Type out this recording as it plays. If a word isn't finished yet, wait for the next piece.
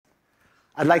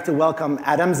I'd like to welcome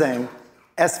Adam Zhang,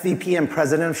 SVP and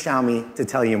President of Xiaomi, to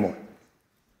tell you more.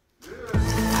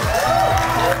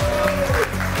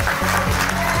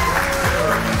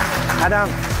 Adam,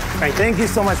 thank you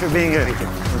so much for being here. Thank you.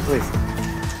 Please.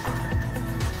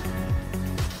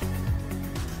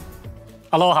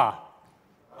 Aloha.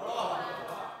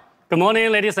 Good morning,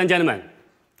 ladies and gentlemen.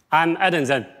 I'm Adam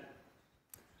Zhang.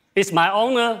 It's my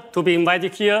honor to be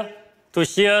invited here to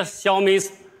share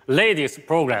Xiaomi's latest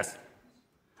progress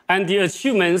and the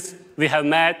achievements we have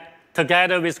made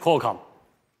together with Qualcomm.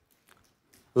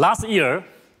 Last year,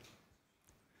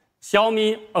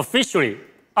 Xiaomi officially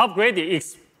upgraded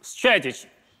its strategy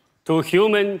to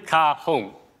human car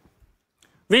home,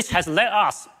 which has led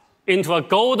us into a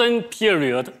golden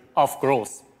period of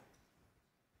growth.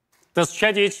 The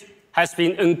strategy has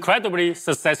been incredibly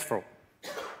successful,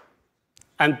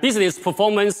 and business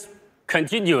performance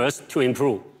continues to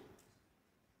improve.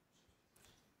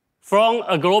 From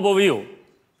a global view,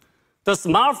 the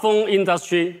smartphone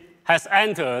industry has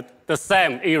entered the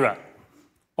same era,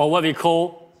 or what we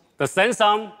call the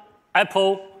Samsung,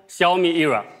 Apple, Xiaomi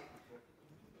era.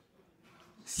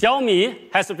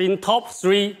 Xiaomi has been top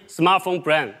 3 smartphone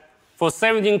brand for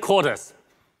 17 quarters.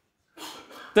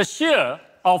 The share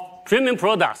of premium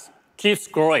products keeps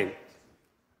growing,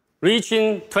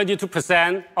 reaching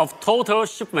 22% of total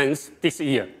shipments this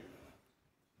year.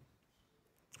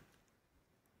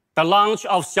 The launch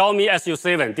of Xiaomi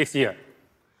SU7 this year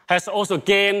has also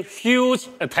gained huge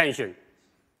attention.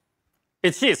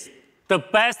 It is the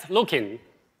best looking,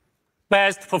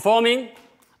 best performing,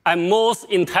 and most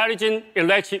intelligent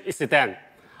electric sedan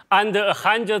under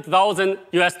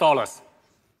 $100,000.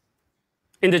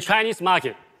 In the Chinese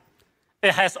market,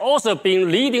 it has also been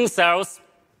leading sales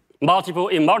in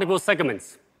multiple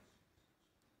segments.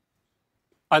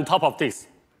 On top of this,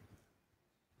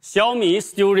 Xiaomi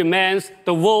still remains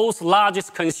the world's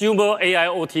largest consumer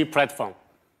AIoT platform,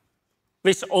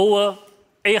 with over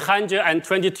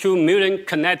 822 million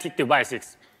connected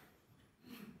devices.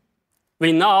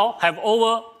 We now have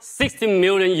over 60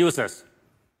 million users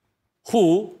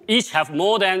who each have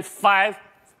more than 5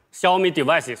 Xiaomi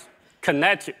devices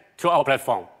connected to our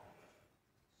platform.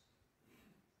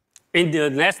 In the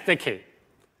next decade,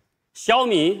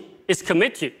 Xiaomi is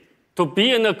committed to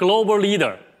being a global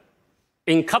leader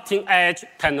in cutting-edge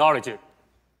technology.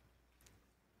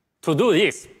 To do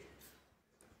this,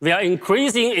 we are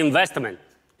increasing investment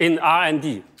in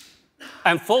R&D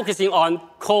and focusing on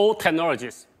core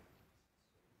technologies.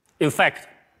 In fact,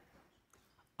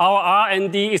 our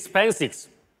R&D expenses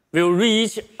will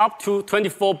reach up to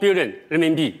 24 billion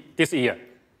RMB this year.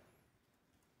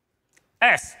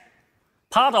 As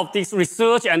part of this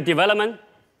research and development,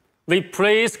 we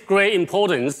place great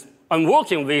importance on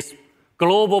working with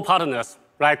global partners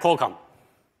like Qualcomm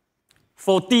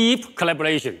for deep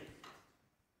collaboration.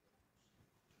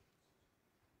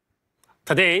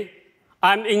 Today,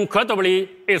 I'm incredibly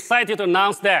excited to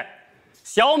announce that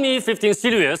Xiaomi 15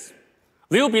 series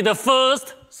will be the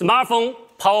first smartphone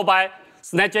powered by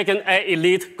Snapdragon 8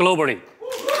 Elite globally.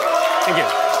 Thank you.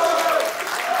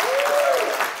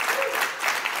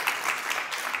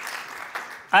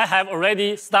 I have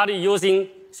already started using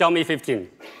Xiaomi 15.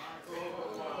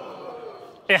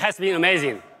 It has been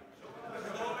amazing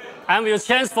and will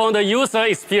transform the user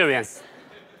experience.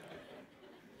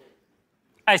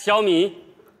 At Xiaomi,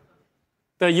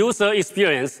 the user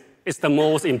experience is the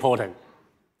most important.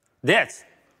 That's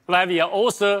why we are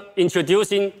also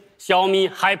introducing Xiaomi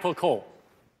HyperCore.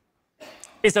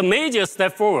 It's a major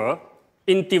step forward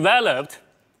in developed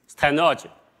technology.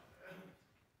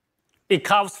 It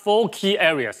covers 4 key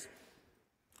areas: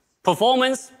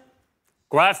 performance,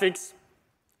 graphics,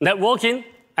 networking,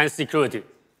 and security,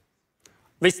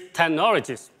 with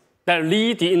technologies that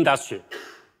lead the industry.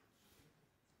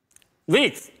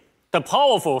 With the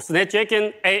powerful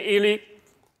Snapdragon 8 Elite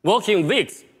working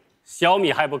with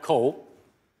Xiaomi HyperCore,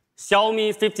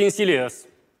 Xiaomi 15 series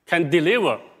can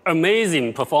deliver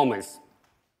amazing performance.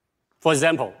 For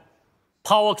example,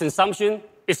 power consumption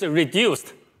is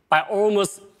reduced by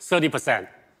almost 30%,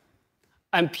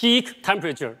 and peak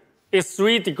temperature is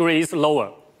 3 degrees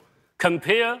lower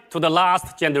compared to the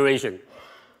last generation.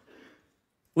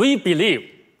 We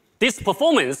believe this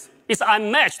performance is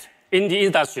unmatched in the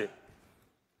industry.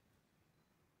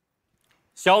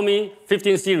 Xiaomi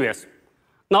 15 series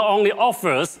not only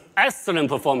offers excellent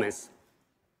performance,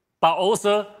 but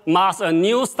also marks a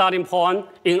new starting point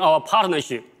in our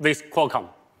partnership with Qualcomm.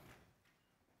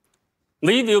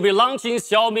 We will be launching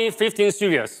Xiaomi 15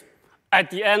 series at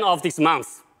the end of this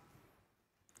month,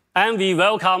 and we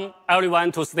welcome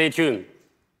everyone to stay tuned.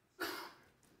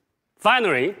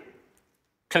 Finally,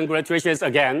 congratulations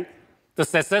again the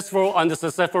successful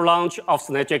launch of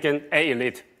Snapdragon 8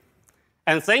 Elite.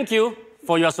 And thank you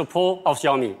for your support of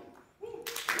Xiaomi.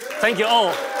 Thank you all,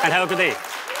 and have a good day.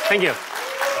 Thank you.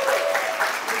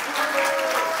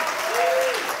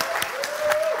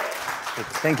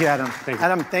 Thank you, Adam. Thank you.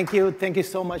 Adam, thank you. Thank you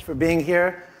so much for being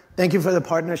here. Thank you for the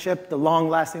partnership, the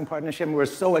long-lasting partnership. We're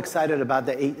so excited about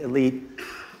the 8 Elite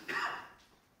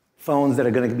phones that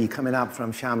are going to be coming out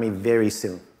from Xiaomi very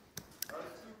soon.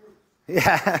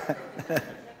 Yeah.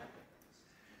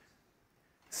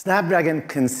 Snapdragon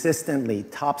consistently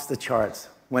tops the charts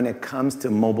when it comes to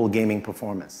mobile gaming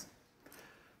performance.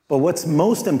 But what's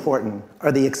most important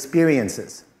are the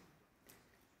experiences.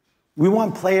 We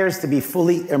want players to be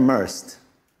fully immersed,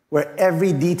 where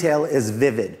every detail is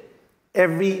vivid,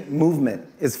 every movement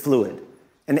is fluid,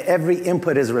 and every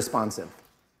input is responsive.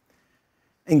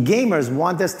 And gamers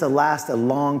want this to last a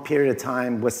long period of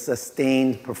time with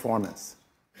sustained performance.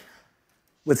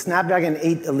 With Snapdragon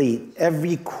 8 Elite,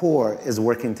 every core is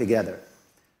working together.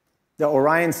 The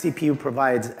Orion CPU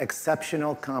provides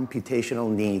exceptional computational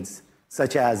needs,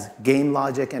 such as game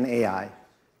logic and AI,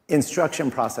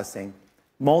 instruction processing,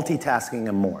 multitasking,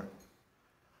 and more.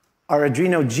 Our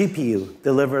Adreno GPU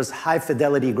delivers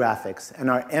high-fidelity graphics, and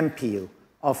our MPU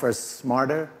offers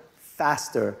smarter,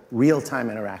 faster, real-time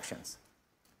interactions.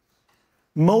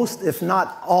 Most, if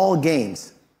not all,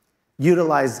 games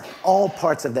utilize all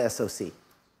parts of the SoC.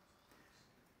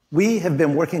 We have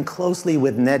been working closely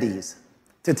with NetEase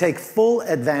to take full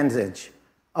advantage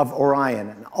of Orion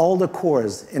and all the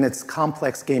cores in its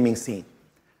complex gaming scene.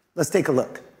 Let's take a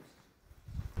look.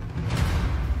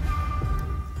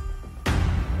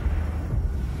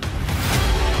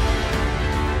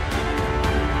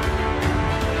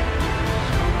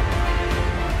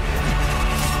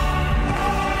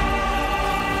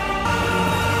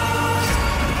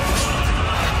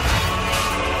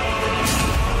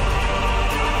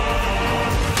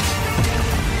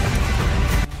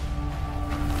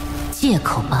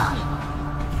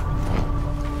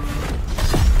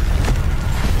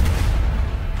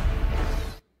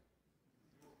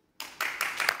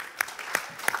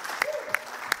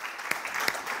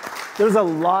 There's a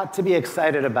lot to be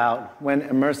excited about when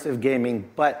immersive gaming,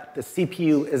 but the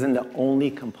CPU isn't the only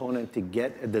component to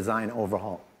get a design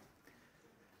overhaul.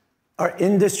 Our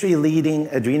industry-leading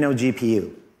Adreno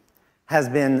GPU has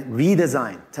been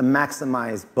redesigned to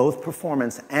maximize both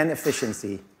performance and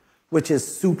efficiency, which is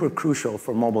super crucial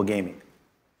for mobile gaming.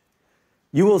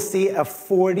 You will see a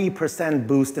 40%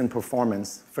 boost in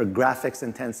performance for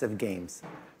graphics-intensive games,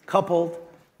 coupled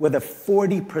with a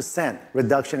 40%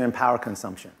 reduction in power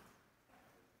consumption.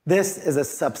 This is a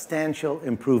substantial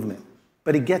improvement,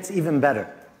 but it gets even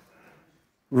better.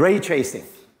 Ray tracing,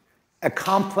 a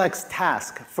complex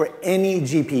task for any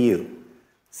GPU,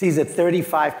 sees a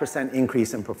 35%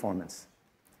 increase in performance.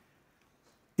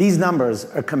 These numbers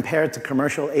are compared to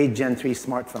commercial 8 Gen 3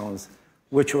 smartphones,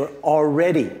 which were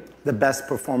already the best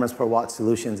performance per watt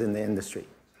solutions in the industry.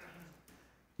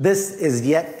 This is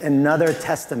yet another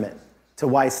testament to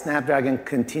why Snapdragon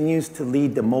continues to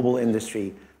lead the mobile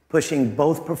industry, pushing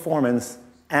both performance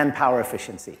and power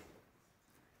efficiency.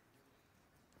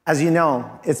 As you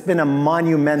know, it's been a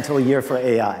monumental year for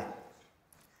AI.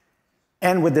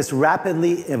 And with this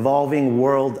rapidly evolving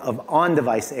world of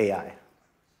on-device AI,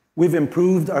 we've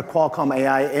improved our Qualcomm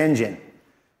AI engine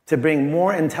to bring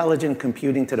more intelligent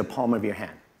computing to the palm of your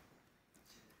hand.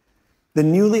 The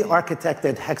newly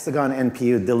architected Hexagon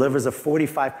NPU delivers a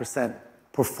 45%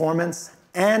 performance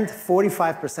and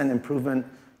 45% improvement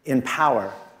in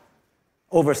power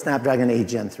over Snapdragon 8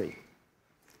 Gen 3.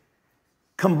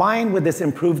 Combined with this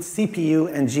improved CPU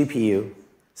and GPU,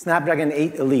 Snapdragon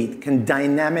 8 Elite can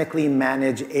dynamically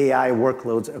manage AI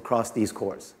workloads across these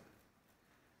cores.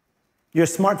 Your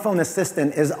smartphone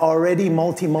assistant is already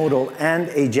multimodal and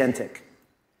agentic.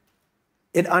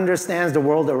 It understands the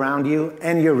world around you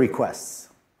and your requests.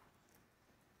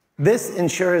 This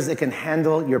ensures it can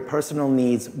handle your personal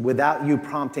needs without you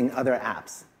prompting other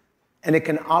apps. And it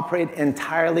can operate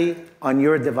entirely on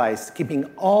your device, keeping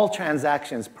all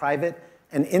transactions private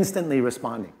and instantly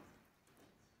responding.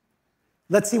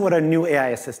 Let's see what our new AI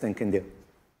assistant can do.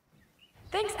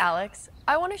 Thanks, Alex.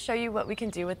 I want to show you what we can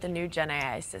do with the new Gen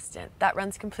AI assistant that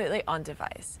runs completely on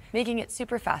device, making it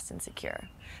super fast and secure.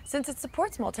 Since it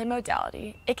supports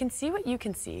multimodality, it can see what you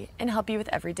can see and help you with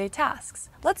everyday tasks.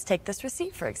 Let's take this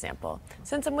receipt, for example.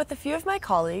 Since I'm with a few of my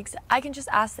colleagues, I can just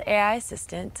ask the AI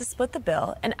assistant to split the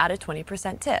bill and add a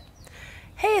 20% tip.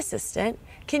 Hey, assistant,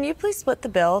 can you please split the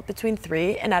bill between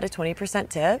 3 and add a 20%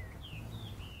 tip?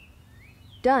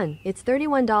 Done. It's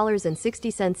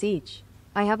 $31.60 each.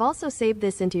 I have also saved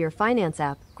this into your finance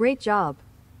app. Great job.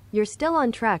 You're still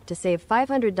on track to save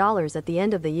 $500 at the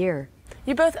end of the year.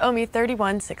 You both owe me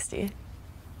 $31.60.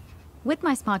 With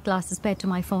my smart glasses paired to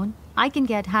my phone, I can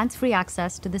get hands-free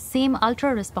access to the same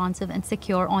ultra-responsive and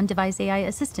secure on-device AI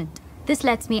assistant. This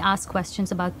lets me ask questions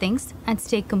about things and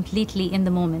stay completely in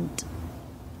the moment.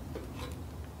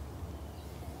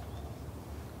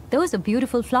 Those are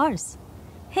beautiful flowers.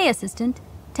 Hey, assistant,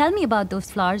 tell me about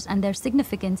those flowers and their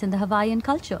significance in the Hawaiian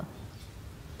culture.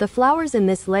 The flowers in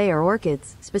this lei are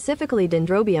orchids, specifically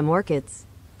Dendrobium orchids.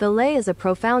 The lei is a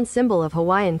profound symbol of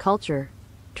Hawaiian culture,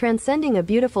 transcending a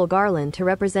beautiful garland to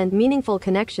represent meaningful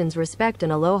connections, respect,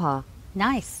 and aloha.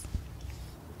 Nice.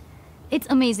 It's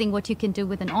amazing what you can do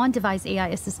with an on-device AI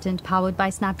assistant powered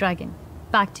by Snapdragon.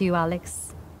 Back to you,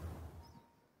 Alex.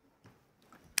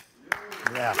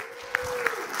 Yeah.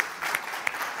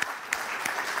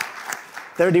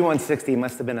 3160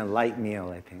 must have been a light meal,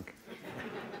 I think.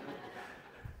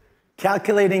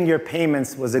 Calculating your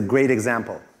payments was a great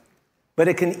example, but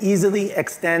it can easily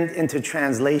extend into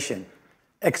translation,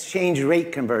 exchange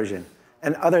rate conversion,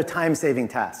 and other time-saving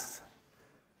tasks.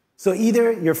 So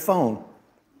either your phone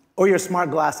or your smart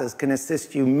glasses can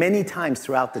assist you many times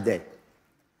throughout the day.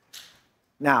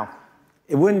 Now,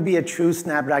 it wouldn't be a true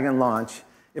Snapdragon launch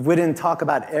if we didn't talk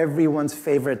about everyone's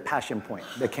favorite passion point,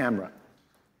 the camera.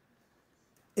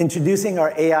 Introducing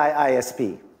our AI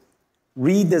ISP,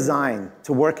 redesigned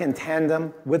to work in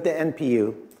tandem with the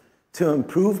NPU to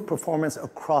improve performance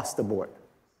across the board.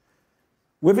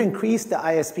 We've increased the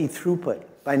ISP throughput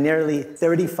by nearly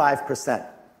 35%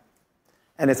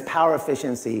 and its power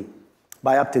efficiency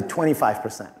by up to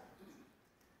 25%.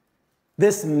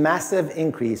 This massive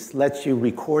increase lets you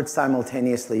record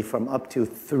simultaneously from up to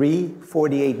 3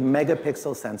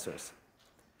 48-megapixel sensors.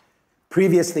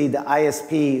 Previously, the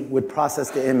ISP would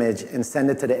process the image and send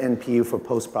it to the NPU for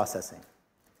post-processing.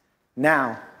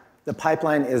 Now, the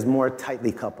pipeline is more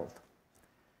tightly coupled.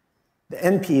 The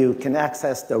NPU can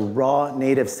access the raw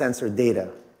native sensor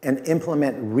data and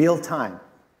implement real-time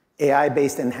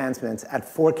AI-based enhancements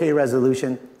at 4K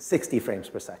resolution, 60 frames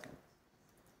per second.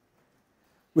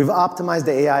 We've optimized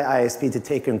the AI ISP to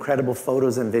take incredible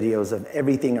photos and videos of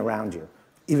everything around you,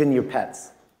 even your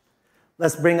pets.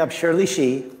 Let's bring up Shirley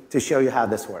Shi to show you how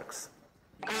this works.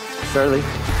 Shirley.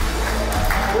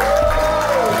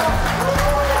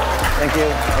 Thank you.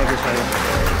 Thank you, Shirley.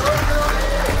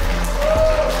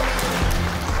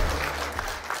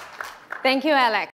 Thank you, Alex.